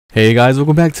Hey guys,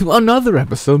 welcome back to another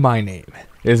episode. My name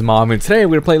is Mom, and today we're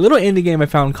going to play a little indie game I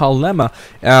found called Lemma.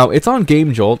 It's on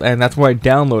Game Jolt, and that's where I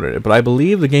downloaded it, but I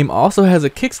believe the game also has a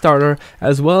Kickstarter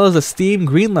as well as a Steam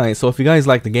Greenlight, so if you guys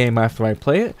like the game after I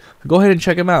play it, go ahead and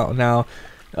check them out. Now,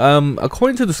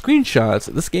 according to the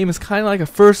screenshots, this game is kind of like a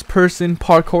first-person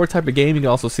parkour type of game. You can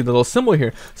also see the little symbol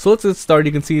here. So let's get started.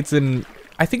 You can see it's in,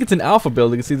 I think it's an alpha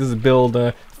build. You can see this is build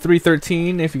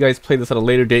 3.13. If you guys play this at a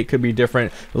later date, could be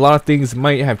different. A lot of things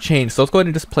might have changed. So let's go ahead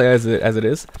and just play as it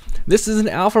is. This is an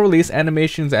alpha release.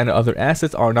 Animations and other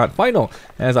assets are not final,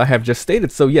 as I have just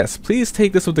stated. So yes, please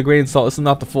take this with a grain of salt. This is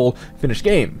not the full finished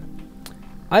game.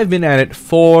 I've been at it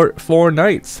for 4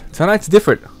 nights. Tonight's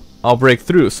different. I'll break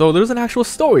through. So there's an actual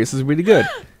story. This is really good.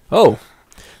 Oh.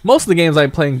 Most of the games I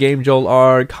play in Game Jolt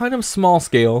are kind of small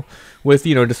scale with,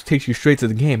 you know, just takes you straight to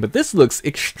the game. But this looks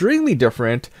extremely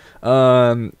different.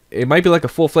 It might be like a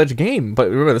full-fledged game, but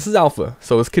remember, this is alpha,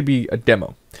 so this could be a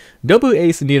demo.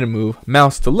 WA's to need to move,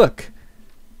 mouse to look.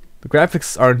 The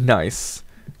graphics are nice.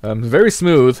 Very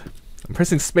smooth. I'm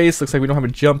pressing space, looks like we don't have a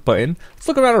jump button. Let's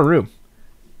look around our room.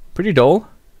 Pretty dull,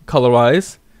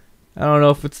 color-wise. I don't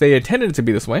know if they intended it to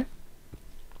be this way.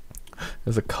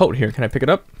 There's a coat here. Can I pick it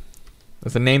up?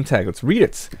 There's a name tag. Let's read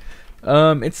it.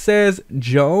 It says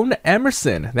Joan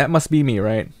Emerson. That must be me,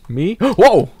 right? Me?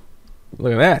 Whoa!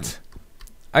 Look at that.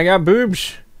 I got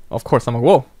boobs. Of course, I'm like,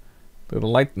 whoa. Look at the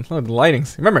light. Look at the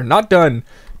lightings. Remember, not done.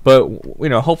 But, you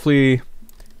know, hopefully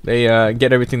they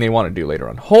get everything they want to do later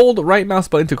on. Hold right mouse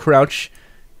button to crouch.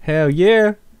 Hell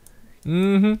yeah.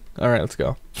 Alright, let's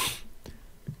go.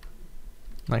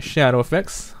 Nice shadow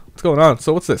effects. What's going on?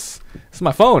 So what's this? This is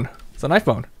my phone. It's an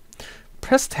iPhone.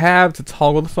 Press tab to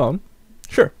toggle the phone.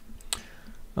 Sure.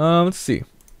 Let's see.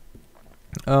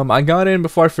 I got in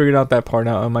before I figured out that part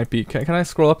out. It might be. Can I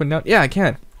scroll up and down? Yeah, I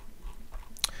can.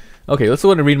 Okay, let's go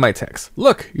ahead and read my text.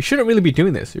 Look, you shouldn't really be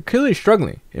doing this. You're clearly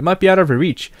struggling. It might be out of your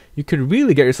reach. You could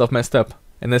really get yourself messed up.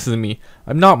 And this is me.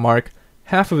 I'm not Mark.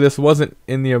 Half of this wasn't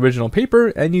in the original paper,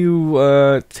 and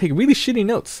you take really shitty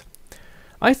notes.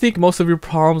 I think most of your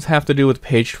problems have to do with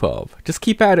page 12. Just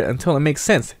keep at it until it makes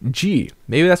sense. Gee,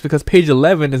 maybe that's because page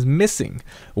 11 is missing.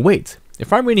 Wait,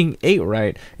 if I'm reading 8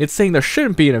 right, it's saying there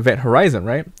shouldn't be an event horizon,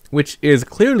 right? Which is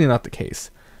clearly not the case.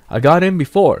 I got in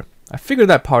before. I figured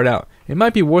that part out. It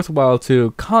might be worthwhile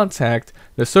to contact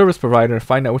the service provider and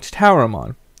find out which tower I'm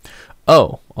on.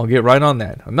 Oh, I'll get right on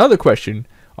that. Another question.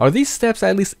 Are these steps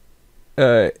at least,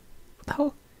 what the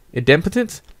hell?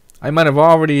 Idempotent? I might have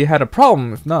already had a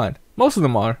problem if not. Most of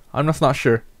them are. I'm just not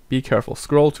sure. Be careful.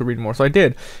 Scroll to read more. So I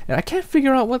did. And I can't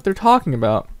figure out what they're talking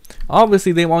about.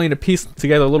 Obviously, they want you to piece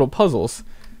together little puzzles.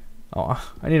 Oh,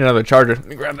 I need another charger. Let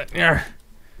me grab that. Yeah.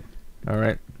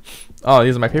 Alright. Oh,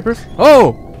 these are my papers?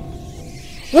 Oh!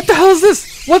 What the hell is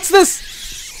this? What's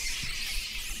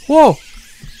this? Whoa!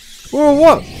 Whoa,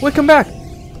 what? Wait, come back.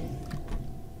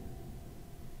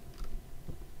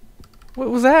 What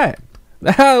was that?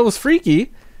 That was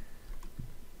freaky.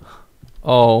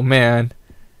 Oh man,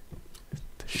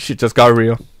 shit just got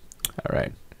real.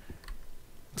 Alright,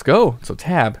 let's go. So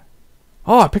tab.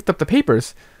 Oh, I picked up the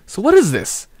papers. So what is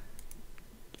this?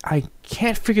 I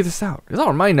can't figure this out. These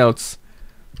are my notes.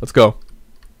 Let's go.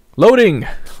 Loading.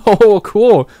 Oh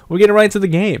cool, we're getting right into the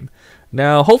game.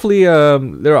 Now hopefully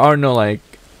there are no like,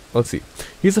 let's see.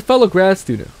 He's a fellow grad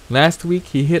student. Last week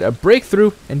he hit a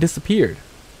breakthrough and disappeared.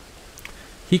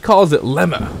 He calls it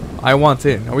Lemma. I want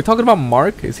in. Are we talking about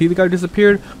Mark? Is he the guy who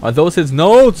disappeared? Are those his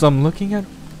notes I'm looking at?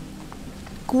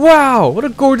 Wow, what a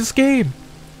gorgeous game.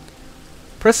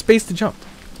 Press space to jump.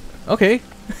 Okay.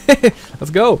 Let's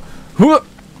go.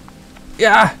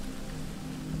 Yeah.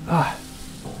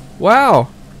 Wow.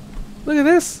 Look at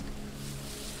this.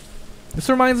 This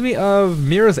reminds me of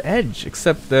Mirror's Edge,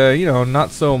 except, you know,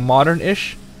 not so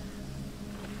modern-ish.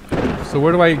 So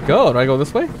where do I go? Do I go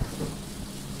this way?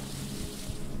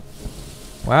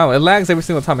 Wow, it lags every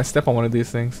single time I step on one of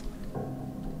these things.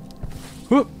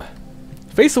 Whoop.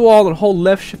 Face the wall and hold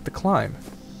left shift to climb.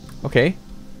 Okay.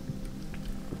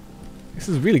 This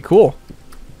is really cool.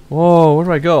 Whoa, where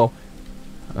do I go?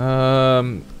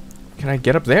 Can I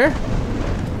get up there?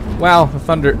 Wow, the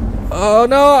thunder. Oh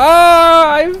no!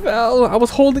 Ah, I fell. I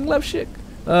was holding left shift.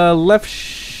 Left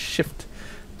shift.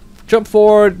 Jump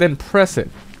forward, then press it.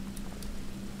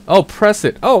 Oh, press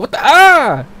it. Oh, what the?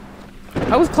 Ah!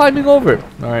 I was climbing over it.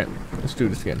 Alright, let's do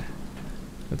this again.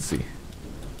 Let's see.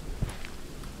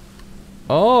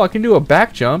 Oh, I can do a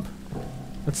back jump.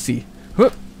 Let's see.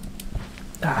 Whoop.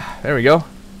 Ah, there we go.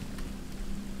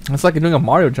 It's like I'm doing a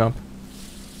Mario jump.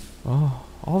 Oh,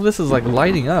 all this is like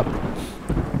lighting up.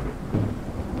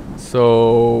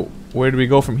 So, where do we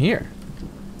go from here?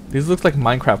 These look like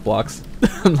Minecraft blocks.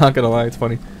 I'm not gonna lie, it's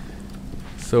funny.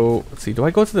 So let's see. Do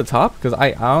I go to the top? Because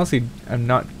I honestly am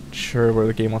not sure where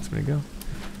the game wants me to go.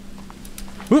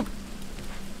 Whoop!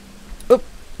 Whoop!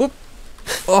 Whoop!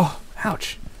 Oh,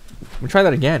 ouch! I'm gonna try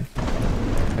that again.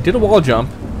 I did a wall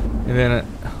jump, and then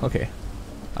okay.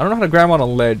 I don't know how to grab on a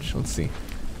ledge. Let's see.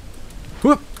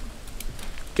 Whoop!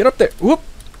 Get up there! Whoop!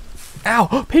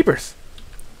 Ow! Papers!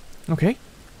 Okay.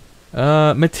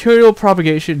 Material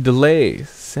propagation delay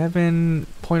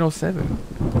 7.07.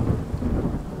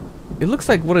 It looks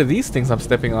like one of these things I'm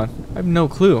stepping on. I have no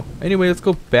clue. Anyway, let's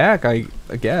go back, I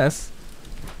guess.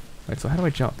 Alright, so how do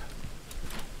I jump?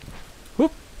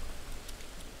 Whoop!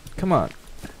 Come on.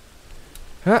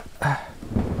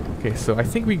 Okay, so I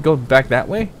think we go back that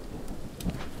way.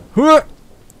 Oh!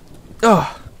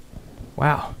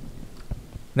 Wow.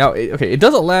 Now, okay, it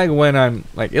doesn't lag when I'm,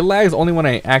 like, it lags only when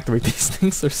I activate these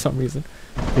things for some reason.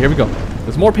 Okay, here we go.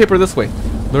 There's more paper this way.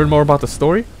 Learn more about the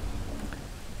story.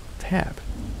 Tab.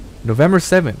 November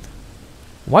 7th.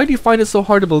 Why do you find it so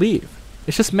hard to believe?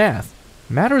 It's just math.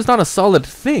 Matter is not a solid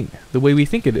thing the way we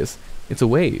think it is. It's a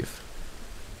wave.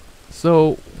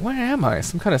 So, where am I?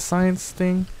 Some kind of science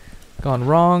thing? Gone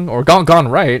wrong? Or gone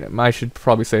right, I should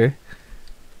probably say.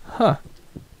 Huh.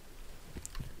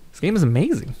 This game is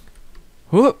amazing.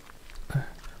 Whoop.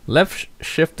 Left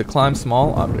shift to climb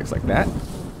small objects like that.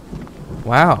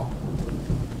 Wow.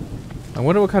 I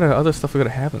wonder what kind of other stuff we're gonna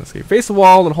have in this game. Face the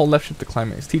wall and hold left shift to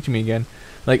climb it. It's teaching me again.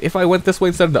 Like, if I went this way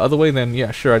instead of the other way, then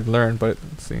yeah, sure, I'd learn, but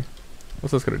let's see.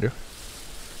 What's this gonna do?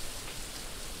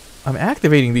 I'm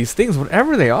activating these things,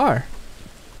 whatever they are.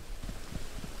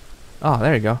 Oh,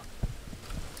 there you go.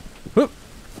 Whoop.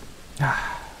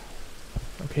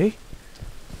 Okay.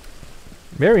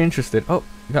 Very interested. Oh,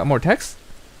 got more text?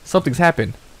 Something's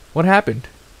happened. What happened?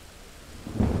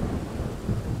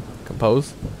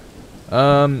 Compose.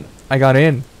 I got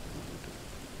in.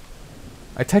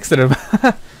 I texted him.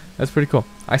 That's pretty cool.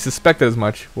 I suspected as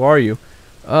much. Where are you?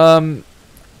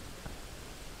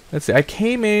 Let's see. I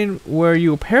came in where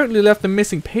you apparently left the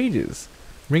missing pages.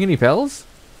 Ring any bells?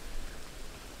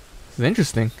 This is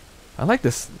interesting. I like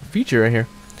this feature right here.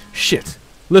 Shit.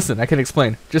 Listen, I can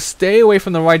explain. Just stay away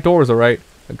from the white doors, alright?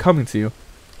 I'm coming to you.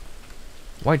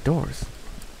 White doors?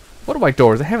 What are white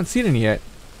doors? I haven't seen any yet.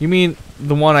 You mean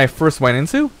the one I first went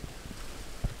into?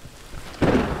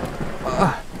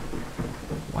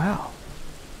 Wow.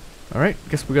 Alright,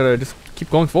 guess we gotta just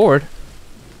keep going forward.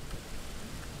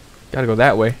 Gotta go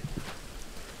that way.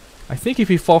 I think if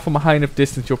you fall from a high enough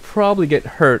distance, you'll probably get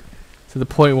hurt to the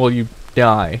point where you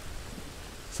die.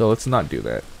 So let's not do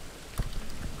that.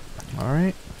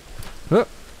 Alright.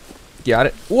 Got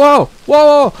it. Whoa!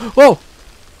 Whoa! Whoa!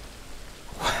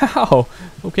 Wow.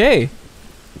 Okay.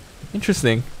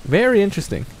 Interesting. Very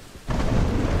interesting.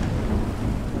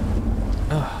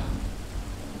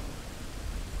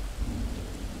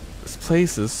 This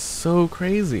place is so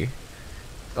crazy.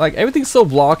 Like, everything's so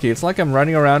blocky. It's like I'm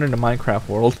running around in a Minecraft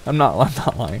world. I'm not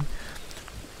lying.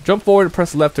 Jump forward and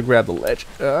press left to grab the ledge.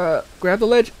 Grab the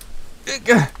ledge.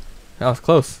 That was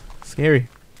close. Scary.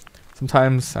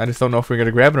 Sometimes I just don't know if we're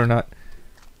gonna grab it or not.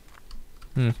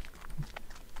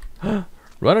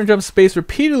 Run and jump space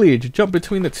repeatedly to jump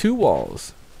between the two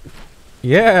walls.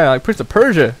 Yeah, like Prince of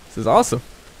Persia. This is awesome.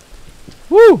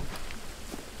 Woo!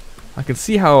 I can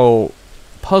see how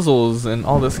puzzles and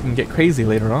all this can get crazy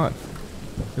later on.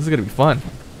 This is gonna be fun.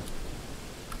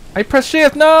 I press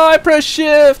shift. No, I press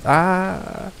shift.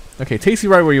 Ah. Okay, takes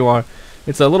you right where you are.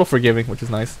 It's a little forgiving, which is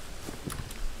nice.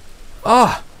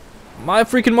 Ah, my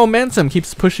freaking momentum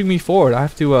keeps pushing me forward. I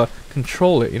have to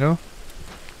control it, you know.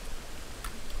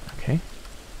 Okay.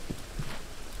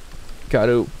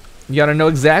 You gotta know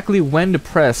exactly when to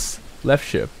press left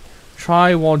shift.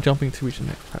 Try while jumping to reach the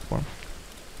next platform.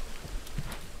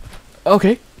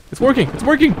 Okay, it's working. It's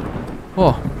working.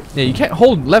 Oh, yeah. You can't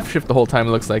hold left shift the whole time.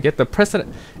 It looks like you have to press it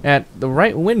at the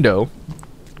right window.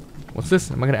 What's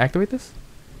this? Am I gonna activate this?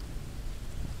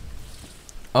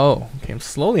 Oh, okay. I'm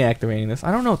slowly activating this.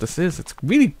 I don't know what this is. It's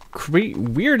really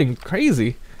weird and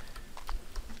crazy.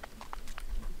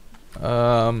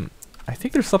 I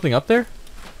think there's something up there.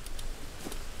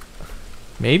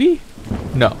 Maybe?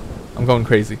 No. I'm going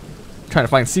crazy. I'm trying to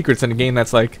find secrets in a game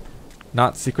that's like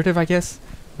not secretive, I guess.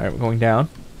 Alright, we're going down.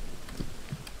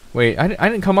 Wait, I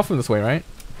didn't come up from this way, right?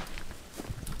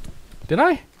 Did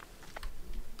I?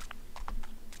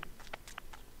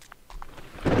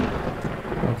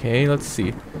 Okay, let's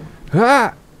see.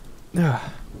 Ah!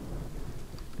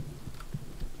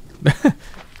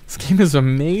 This game is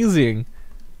amazing.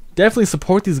 Definitely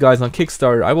support these guys on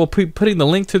Kickstarter. I will be putting the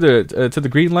link to the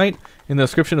Greenlight in the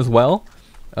description as well.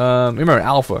 Remember,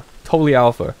 alpha, totally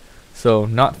alpha. So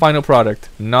not final product,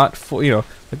 not full. You know,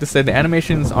 like I said, the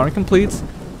animations aren't complete.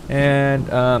 And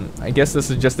I guess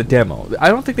this is just a demo. I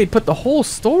don't think they put the whole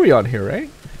story on here, right?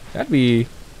 That'd be,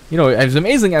 you know, as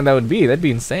amazing as that would be, that'd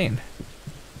be insane.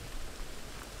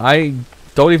 I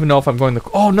don't even know if I'm going to...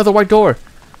 Oh, another white door!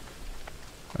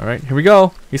 Alright, here we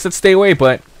go. He said stay away,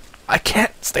 but I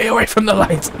can't stay away from the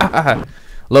lights.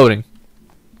 Loading.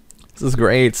 This is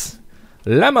great.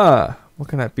 Lemma! What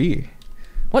can that be?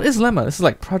 What is Lemma? This is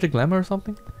like Project Lemma or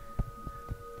something?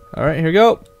 Alright, here we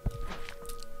go.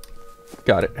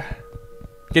 Got it.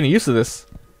 Getting used to this.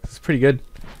 This is pretty good.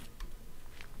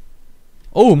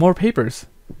 Oh, more papers.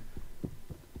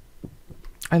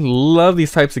 I love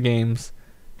these types of games.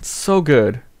 It's so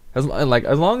good. As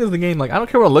long as the game, like, I don't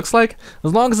care what it looks like,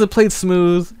 as long as it plays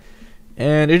smooth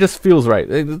and it just feels right.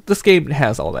 This game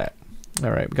has all that.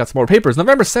 Alright, we got some more papers.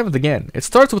 November 7th again. It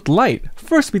starts with light.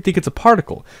 First we think it's a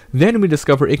particle. Then we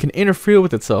discover it can interfere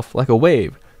with itself like a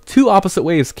wave. Two opposite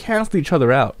waves cancel each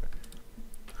other out.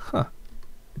 Huh.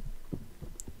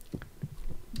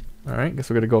 Alright, guess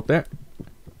we're gonna go up there.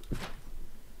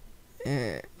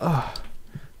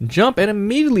 Jump and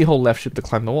immediately hold left shift to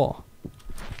climb the wall.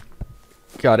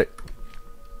 Got it.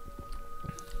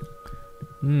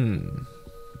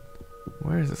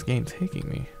 Where is this game taking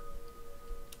me?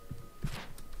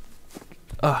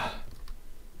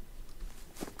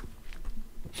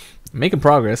 Making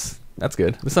progress. That's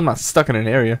good. At least I'm not stuck in an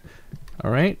area.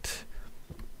 Alright.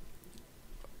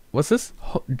 What's this?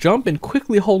 Jump and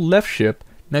quickly hold left shift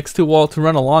next to a wall to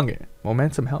run along it.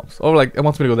 Momentum helps. Oh, like, it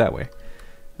wants me to go that way.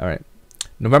 Alright.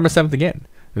 November 7th again.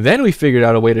 Then we figured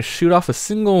out a way to shoot off a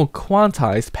single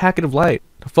quantized packet of light.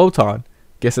 A photon.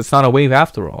 Guess it's not a wave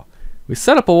after all. We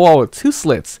set up a wall with two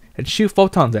slits and shoot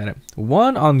photons at it.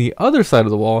 One on the other side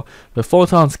of the wall. The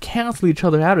photons cancel each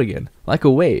other out again, like a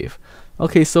wave.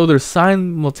 Okay, so there's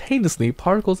simultaneously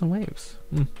particles and waves.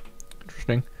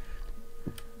 Interesting.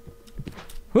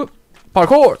 Whoop!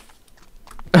 Parkour!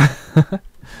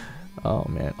 Oh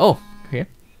man. Oh, okay.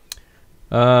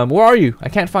 Where are you? I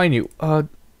can't find you.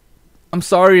 I'm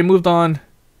sorry, I moved on.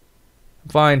 I'm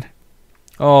fine.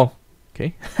 Oh,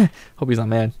 okay. Hope he's not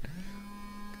mad.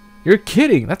 You're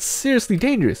kidding. That's seriously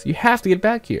dangerous. You have to get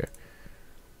back here.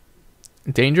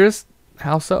 Dangerous?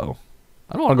 How so?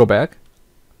 I don't want to go back.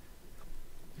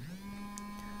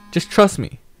 Just trust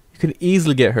me. You could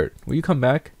easily get hurt. Will you come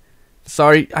back?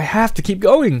 Sorry, I have to keep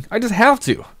going. I just have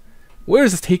to. Where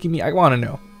is this taking me? I want to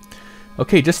know.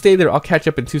 Okay, just stay there. I'll catch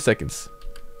up in 2 seconds.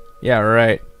 Yeah,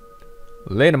 right.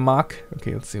 Later, mock.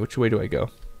 Okay, let's see. Which way do I go?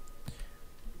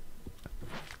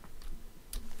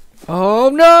 Oh,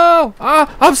 no!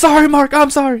 Ah, I'm sorry, Mark. I'm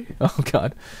sorry. Oh,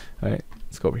 God. All right,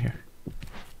 let's go over here.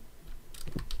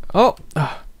 Oh.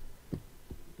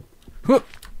 Whoop.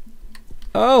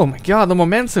 Oh, my God. The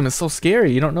momentum is so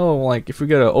scary. You don't know, like, if we're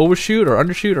going to overshoot or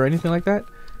undershoot or anything like that.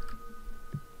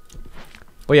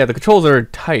 But, yeah, the controls are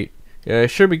tight. Yeah,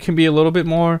 sure, we can be a little bit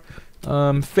more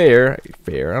fair.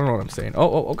 I don't know what I'm saying.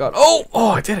 Oh, God. Oh,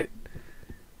 I did it.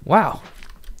 Wow.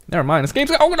 Never mind. This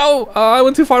game's... Oh, no. I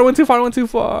went too far.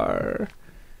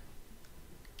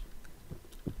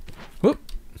 Whoop.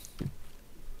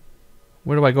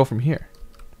 Where do I go from here?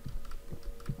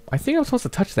 I think I'm supposed to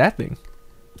touch that thing.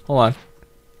 Hold on.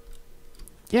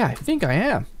 Yeah, I think I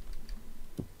am.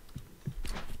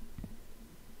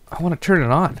 I want to turn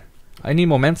it on. I need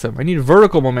momentum. I need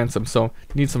vertical momentum, so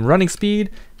I need some running speed,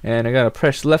 and I gotta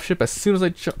press left shift as soon as I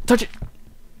touch it.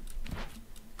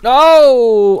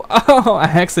 No! Oh, I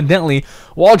accidentally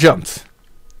wall jumped.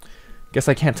 Guess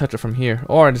I can't touch it from here,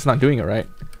 or I'm just not doing it right.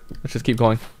 Let's just keep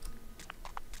going.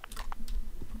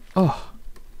 Oh,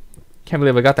 can't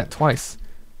believe I got that twice.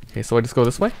 Okay, so I just go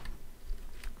this way?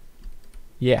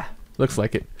 Yeah, looks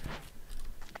like it.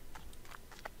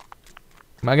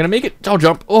 Am I gonna make it? I'll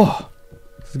jump. Oh,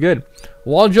 this is good.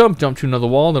 Wall jump, jump to another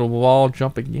wall, then wall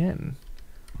jump again.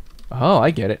 Oh,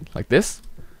 I get it. Like this?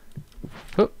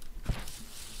 Oop.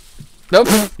 Nope.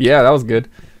 Yeah, that was good.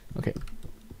 Okay.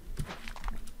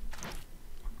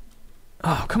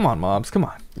 Oh, come on, mobs. Come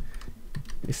on.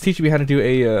 It's teaching me how to do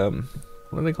a,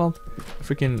 what are they called?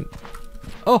 Freaking...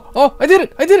 Oh, I did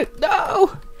it!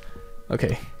 No!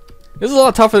 Okay. This is a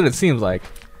lot tougher than it seems like.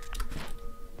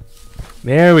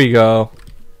 There we go.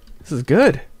 This is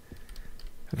good.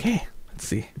 Okay, let's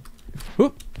see.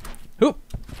 Whoop!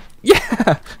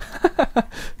 Yeah!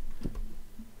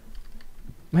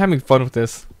 I'm having fun with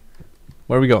this.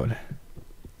 Where are we going?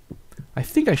 I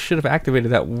think I should have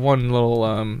activated that one little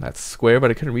that square, but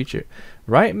I couldn't reach it.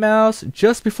 Right mouse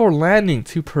just before landing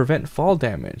to prevent fall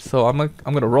damage. So I'm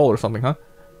gonna roll or something, huh?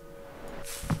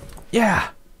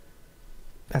 Yeah,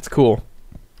 that's cool.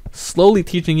 Slowly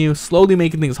teaching you, slowly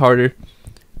making things harder.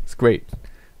 It's great.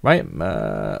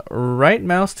 Right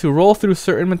mouse to roll through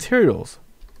certain materials.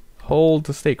 Hold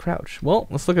to stay crouched. Well,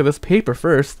 let's look at this paper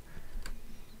first.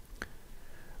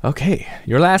 Okay,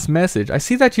 your last message. I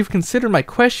see that you've considered my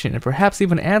question and perhaps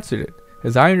even answered it.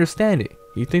 As I understand it,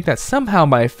 you think that somehow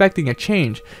by effecting a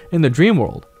change in the dream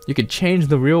world, you could change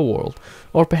the real world.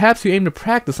 Or perhaps you aim to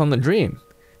practice on the dream,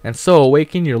 and so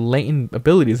awaken your latent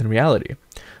abilities in reality.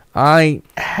 I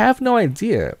have no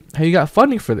idea how you got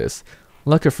funding for this.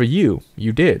 Lucky for you,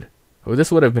 you did. Or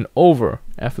this would have been over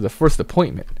after the first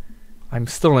appointment. I'm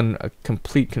still in a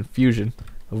complete confusion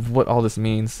of what all this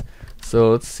means.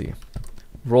 So let's see.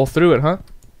 Roll through it, huh?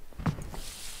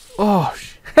 Oh,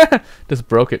 just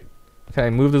broke it. Can I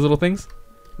move those little things?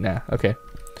 Nah, okay.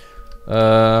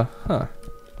 Huh.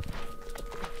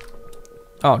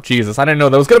 Oh, Jesus, I didn't know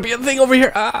there was gonna be a thing over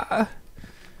here. Ah!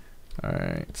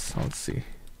 Alright, so let's see.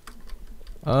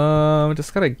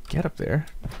 Just gotta get up there.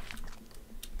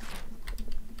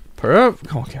 Oh,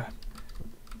 God.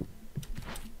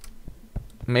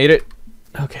 Made it.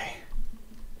 Okay.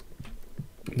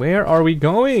 Where are we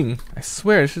going? I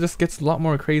swear, it just gets a lot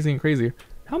more crazy and crazier.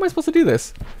 How am I supposed to do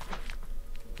this?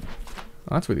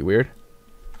 Oh, that's really weird.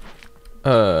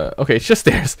 Okay, it's just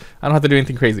stairs. I don't have to do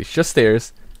anything crazy. It's just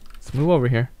stairs. Let's move over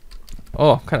here.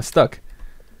 Oh, I'm kind of stuck.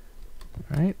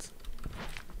 Alright.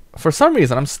 For some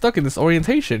reason, I'm stuck in this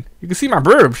orientation. You can see my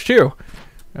boobs, too.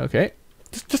 Okay.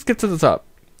 Just get to the top.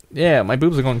 Yeah, my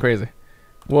boobs are going crazy.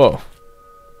 Whoa.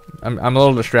 I'm a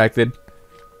little distracted.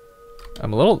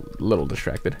 I'm a little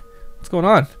distracted. What's going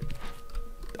on?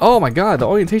 Oh my God, the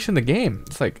orientation of the game.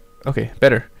 It's like, okay,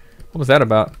 better. What was that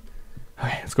about?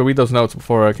 Okay, let's go read those notes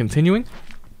before continuing.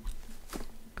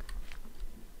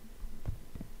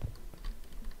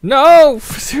 No!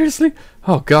 Seriously?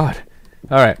 Oh God.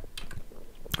 Alright.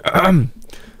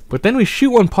 But then we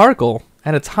shoot one particle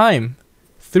at a time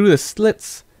through the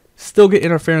slits. Still get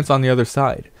interference on the other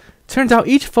side. Turns out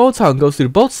each photon goes through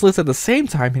both slits at the same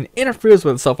time and interferes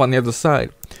with itself on the other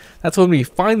side. That's when we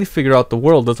finally figure out the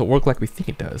world doesn't work like we think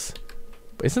it does.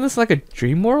 But isn't this like a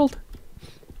dream world?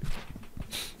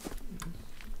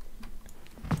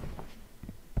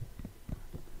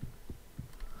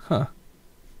 Huh.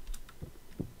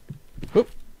 Oop.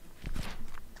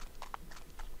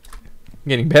 I'm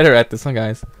getting better at this, huh,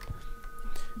 guys?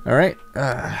 Alright.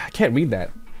 I can't read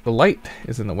that. The light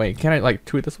is in the way. Can I like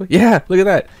do it this way? Yeah, look at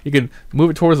that. You can move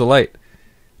it towards the light.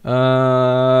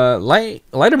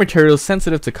 Lighter material is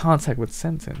sensitive to contact with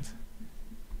sentence.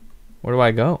 Where do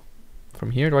I go? From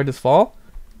here? Do I just fall?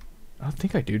 I don't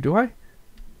think I do. Do I?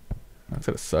 That's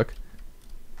gonna suck.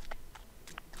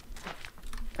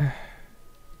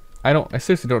 I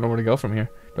seriously don't know where to go from here.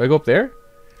 Do I go up there?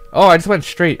 Oh, I just went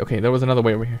straight. Okay, there was another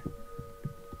way over here.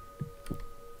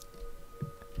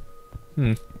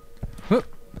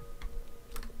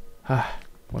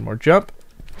 One more jump.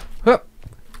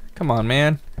 Come on,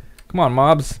 man. Come on,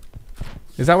 mobs.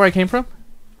 Is that where I came from?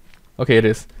 Okay, it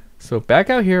is. So back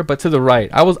out here, but to the right.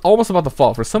 I was almost about to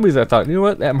fall. For some reason, I thought, you know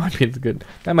what? That might be good.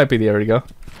 That might be the area to go.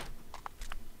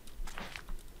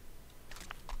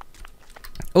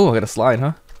 Oh, I got a slide,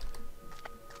 huh?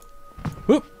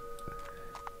 Whoop.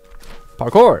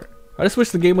 Parkour. I just wish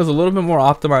the game was a little bit more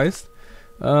optimized.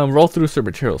 Roll through certain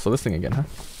materials. So this thing again, huh?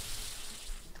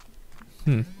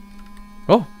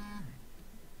 Oh.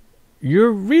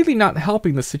 You're really not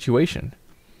helping the situation.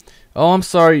 Oh, I'm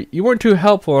sorry. You weren't too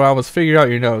helpful when I was figuring out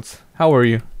your notes. How were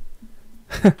you?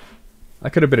 I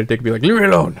could have been a dick and be like, leave me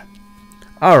alone.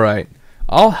 Alright.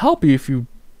 I'll help you if you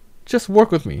just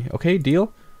work with me. Okay,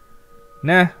 deal?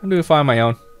 Nah, I'm doing fine on my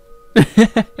own.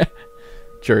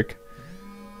 Jerk.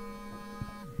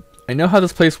 I know how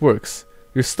this place works.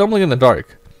 You're stumbling in the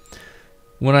dark.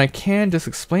 When I can just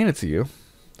explain it to you.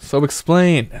 So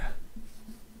explain.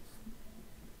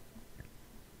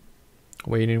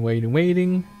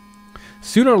 Waiting.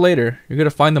 Sooner or later, you're going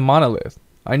to find the monolith.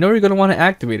 I know you're going to want to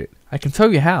activate it. I can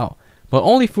tell you how. But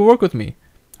only if you work with me.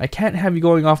 I can't have you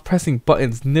going off pressing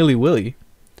buttons nilly-willy.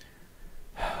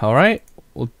 Alright?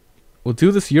 We'll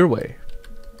do this your way.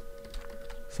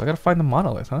 So I gotta find the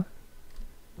monolith, huh?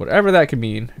 Whatever that could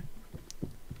mean.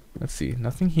 Let's see.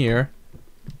 Nothing here.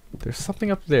 There's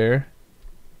something up there.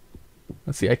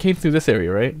 Let's see. I came through this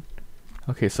area, right?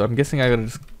 Okay, so I'm guessing I gotta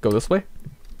just go this way.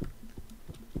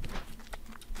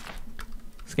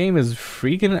 This game is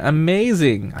freaking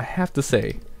amazing, I have to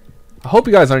say. I hope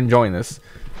you guys are enjoying this.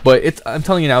 But I'm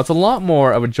telling you now, it's a lot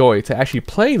more of a joy to actually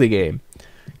play the game.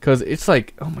 Because it's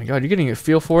like, oh my god, you're getting a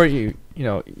feel for it. You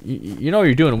know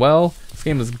you're doing well. This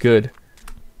game is good.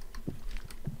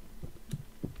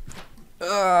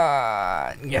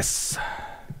 Yes.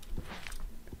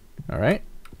 Alright.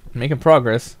 Making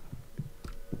progress.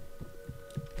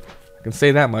 I can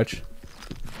say that much.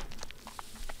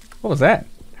 What was that?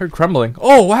 I heard crumbling.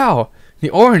 Oh, wow! The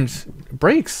orange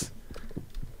breaks.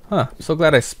 Huh. I'm so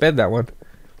glad I sped that one.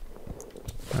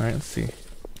 Alright, let's see.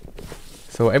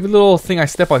 So every little thing I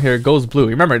step on here goes blue.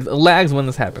 Remember, it lags when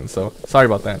this happens, so sorry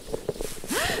about that.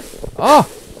 Oh!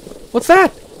 What's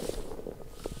that?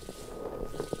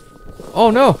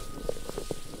 Oh, no!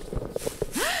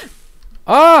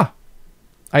 Ah!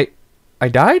 I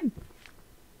died?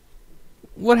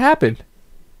 What happened?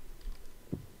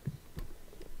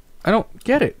 I don't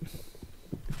get it.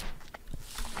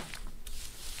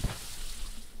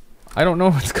 I don't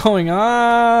know what's going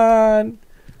on.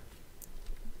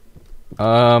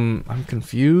 I'm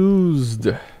confused.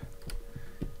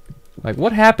 Like,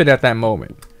 what happened at that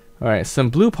moment? Alright,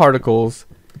 some blue particles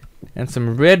and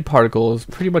some red particles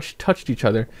pretty much touched each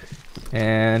other.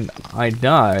 And I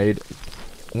died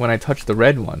when I touched the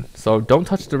red one. So don't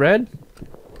touch the red.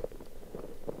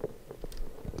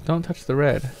 Don't touch the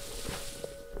red.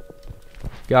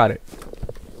 Got it.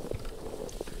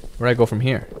 Where do I go from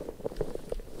here?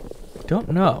 Don't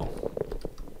know.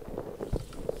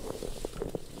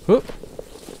 Whoop.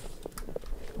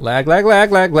 Lag, lag,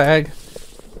 lag, lag, lag.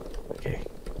 Okay.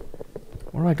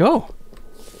 Where do I go?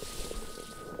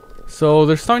 So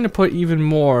they're starting to put even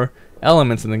more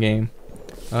elements in the game.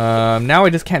 Now I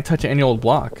just can't touch any old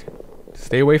block.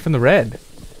 Stay away from the red.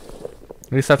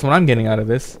 At least that's what I'm getting out of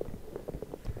this.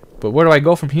 But where do I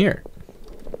go from here?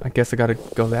 I guess I gotta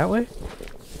go that way?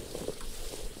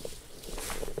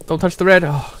 Don't touch the red.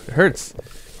 Oh, it hurts.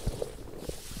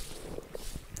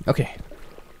 Okay.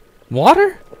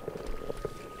 Water?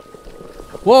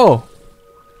 Whoa.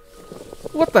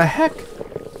 What the heck?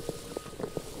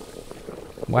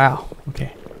 Wow.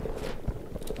 Okay.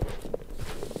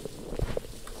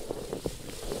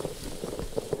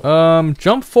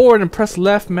 Jump forward and press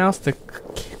left mouse to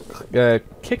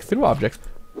kick through objects.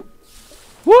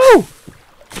 Woo!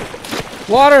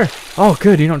 Water! Oh,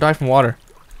 good. You don't die from water.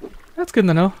 That's good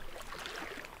to know.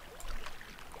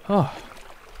 Oh.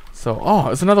 So, oh,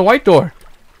 it's another white door.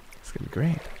 It's gonna be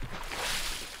great.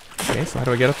 Okay, so how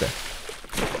do I get up there?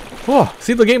 Whoa,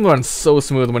 see, the game runs so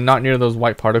smooth when not near those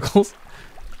white particles.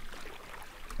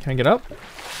 Can I get up?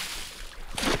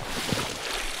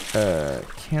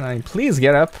 Can I please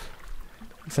get up?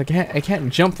 Looks like I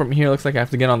can't jump from here. Looks like I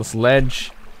have to get on this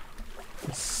ledge.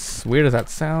 As weird as that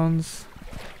sounds.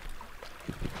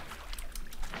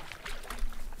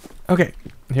 Okay,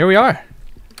 here we are.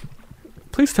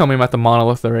 Please tell me I'm at the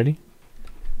monolith already.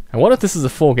 And what if this is a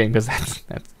full game? Because that's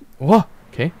whoa.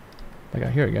 Okay, I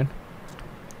got here again.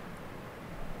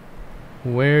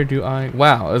 Where do I?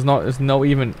 Wow, there's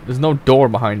no door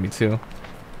behind me too.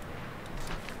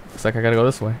 Looks like I gotta go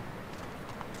this way.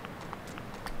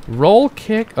 Roll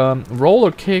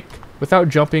or kick without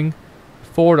jumping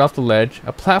forward off the ledge.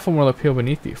 A platform will appear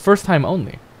beneath you. First time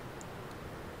only.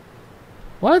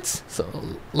 What? So,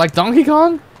 like Donkey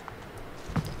Kong?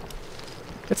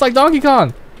 It's like Donkey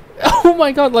Kong. Oh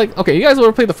my god! Like, okay, you guys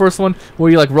ever played the first one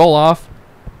where you like roll off?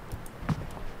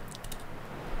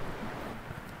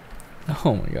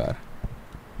 Oh my god,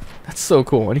 that's so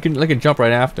cool! And you can like jump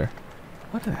right after.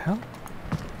 What the hell?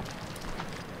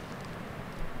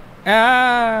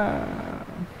 Ah!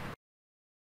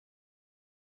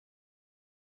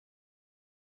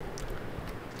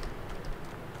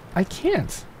 I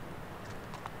can't.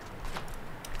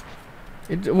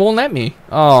 It won't let me.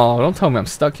 Oh, don't tell me I'm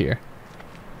stuck here.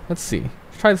 Let's see.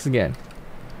 Let's try this again.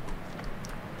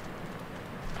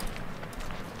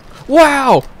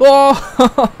 Wow!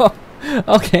 Oh!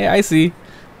 Okay, I see.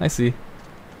 I see.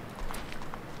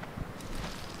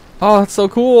 Oh, that's so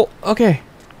cool. Okay.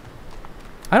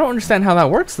 I don't understand how that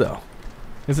works, though.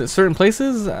 Is it certain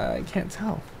places? I can't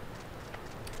tell.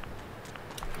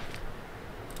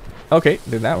 Okay,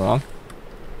 did that wrong.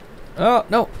 Oh,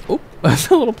 no. Oop, there's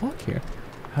a little block here.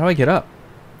 How do I get up?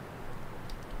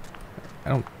 I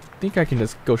don't think I can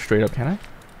just go straight up, can I?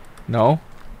 No.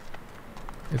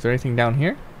 Is there anything down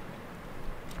here?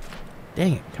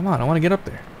 Dang it, come on, I want to get up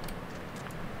there.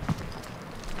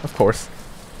 Of course.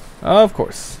 Of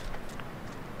course.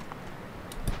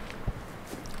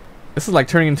 This is like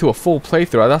turning into a full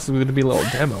playthrough. I thought this was going to be a little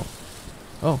demo.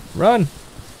 Oh, run!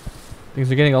 Things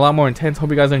are getting a lot more intense. Hope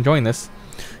you guys are enjoying this.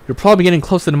 You're probably getting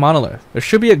close to the monolith. There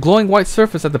should be a glowing white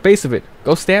surface at the base of it.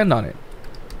 Go stand on it.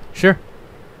 Sure.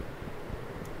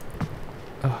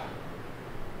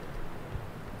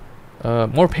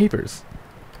 More papers.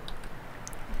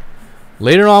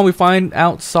 Later on, we find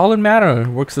out solid matter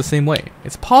works the same way.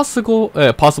 It's possible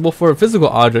for a physical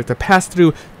object to pass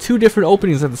through two different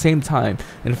openings at the same time.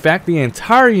 In fact, the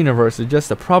entire universe is just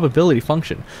a probability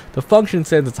function. The function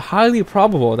says it's highly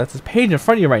probable that this page in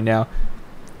front of you right now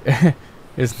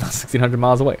is not 1,600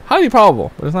 miles away. Highly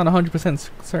probable, but it's not 100%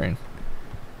 certain.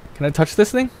 Can I touch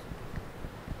this thing?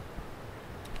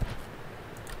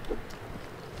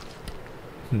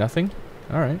 Nothing?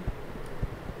 Alright.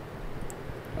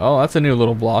 Oh, that's a new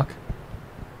little block.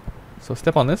 So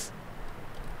step on this.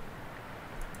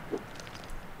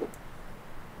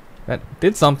 That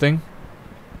did something.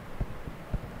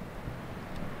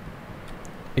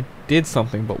 It did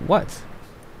something, but what?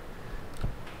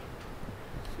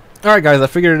 Alright guys, I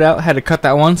figured it out. Had to cut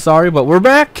that one, sorry, but we're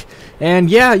back. And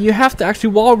yeah, you have to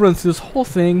actually wall run through this whole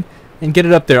thing and get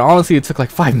it up there. Honestly, it took like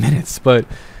 5 minutes, but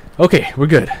okay, we're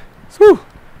good. Woo!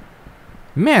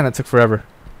 Man, that took forever.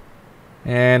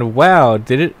 And wow,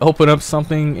 did it open up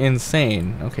something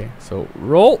insane. Okay, so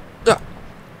roll.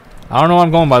 I don't know where I'm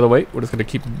going, by the way. We're just going to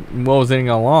keep moseying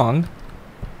along.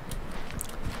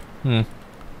 I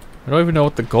don't even know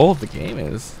what the goal of the game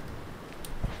is.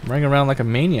 I'm running around like a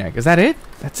maniac. Is that it?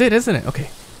 That's it, isn't it?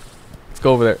 Okay. Let's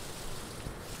go over there.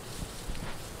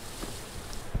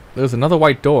 There's another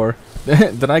white door.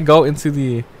 Did I go into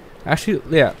the...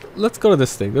 Actually, yeah. Let's go to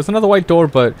this thing. There's another white door,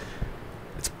 but...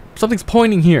 Something's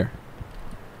pointing here.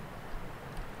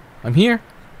 I'm here.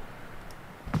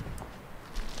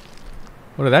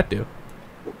 What did that do?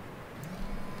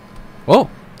 Oh,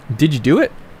 did you do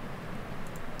it?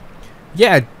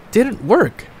 Yeah, it didn't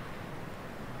work.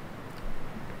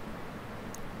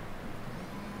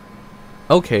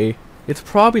 Okay, it's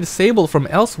probably disabled from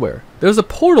elsewhere. There's a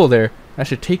portal there that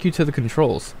should take you to the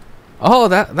controls. Oh,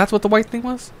 that's what the white thing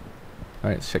was?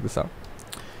 Alright, let's check this out.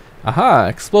 Aha,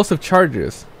 explosive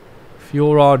charges.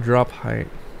 Fuel rod drop height.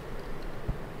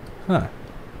 Huh.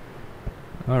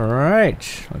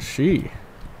 Alright. Let's see.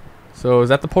 So, is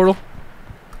that the portal?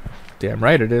 Damn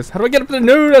right it is. How do I get up there?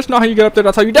 No, that's not how you get up there.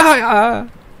 That's how you die. Ah.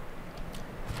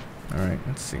 Alright,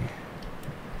 let's see.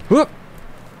 Whoop.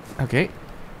 Okay.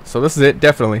 So, this is it.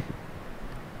 Definitely.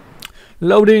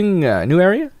 Loading. New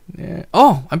area? Yeah.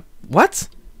 Oh, what?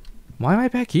 Why am I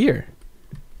back here?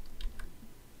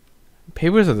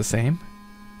 Papers are the same.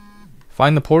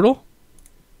 Find the portal?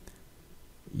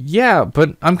 Yeah,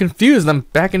 but I'm confused. I'm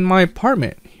back in my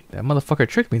apartment. That motherfucker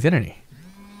tricked me, didn't he?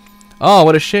 Oh,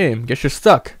 what a shame. Guess you're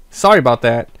stuck. Sorry about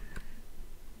that.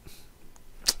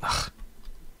 Ugh.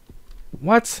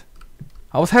 What?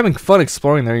 I was having fun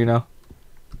exploring there, you know.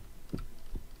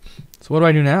 So what do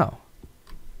I do now?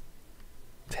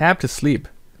 Tab to sleep.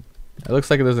 It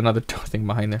looks like there's another thing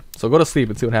behind there. So go to sleep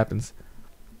and see what happens.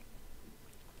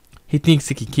 He thinks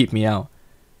he can keep me out,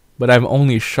 but I've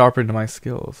only sharpened my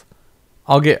skills.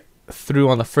 I'll get through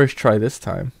on the first try this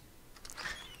time.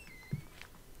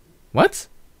 What?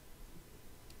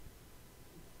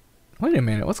 Wait a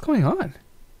minute, what's going on?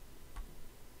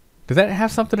 Does that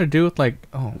have something to do with like,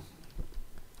 oh,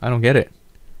 I don't get it.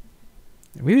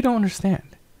 I really don't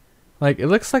understand. Like, it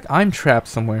looks like I'm trapped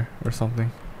somewhere or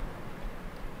something.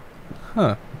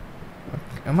 Huh.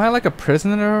 Am I like a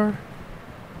prisoner?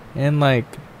 And like,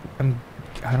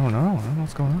 I don't know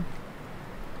what's going on.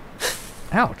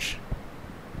 Ouch.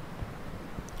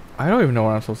 I don't even know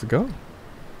where I'm supposed to go.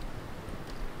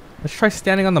 Let's try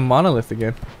standing on the monolith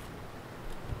again.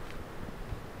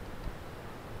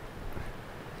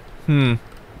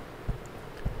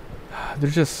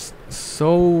 There's just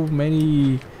so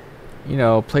many, you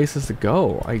know, places to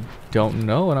go. I don't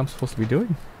know what I'm supposed to be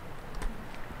doing.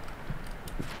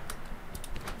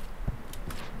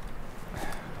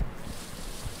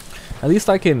 At least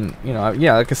I can, you know,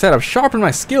 yeah, like I said, I've sharpened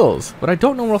my skills, but I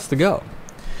don't know where else to go.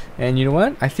 And you know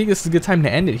what? I think this is a good time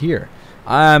to end it here.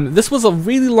 This was a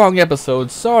really long episode.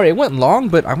 Sorry, it went long,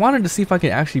 but I wanted to see if I could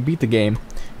actually beat the game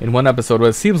in one episode, but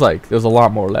it seems like there's a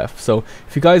lot more left. So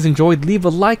if you guys enjoyed, leave a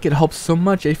like. It helps so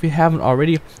much. If you haven't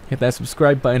already, hit that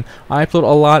subscribe button. I upload a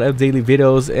lot of daily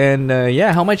videos, and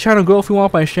yeah, help my channel grow if you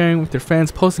want by sharing with your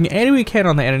friends, posting any way you can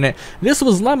on the internet. This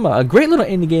was Lemma, a great little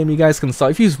indie game you guys can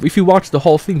start. If you watched the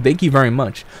whole thing, thank you very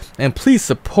much, and please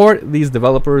support these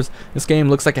developers. This game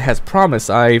looks like it has promise.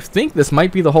 I think this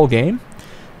might be the whole game.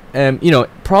 You know,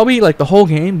 probably like the whole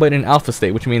game, but in alpha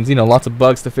state, which means, you know, lots of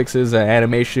bugs to fixes,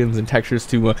 animations and textures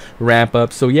to ramp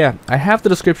up. So yeah, I have the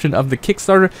description of the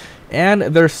Kickstarter and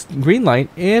their Greenlight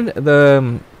in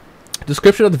the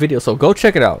description of the video, so go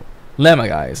check it out. Lemma,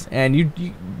 guys, and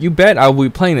you bet I will be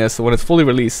playing this when it's fully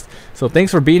released. So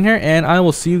thanks for being here, and I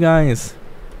will see you guys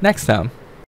next time.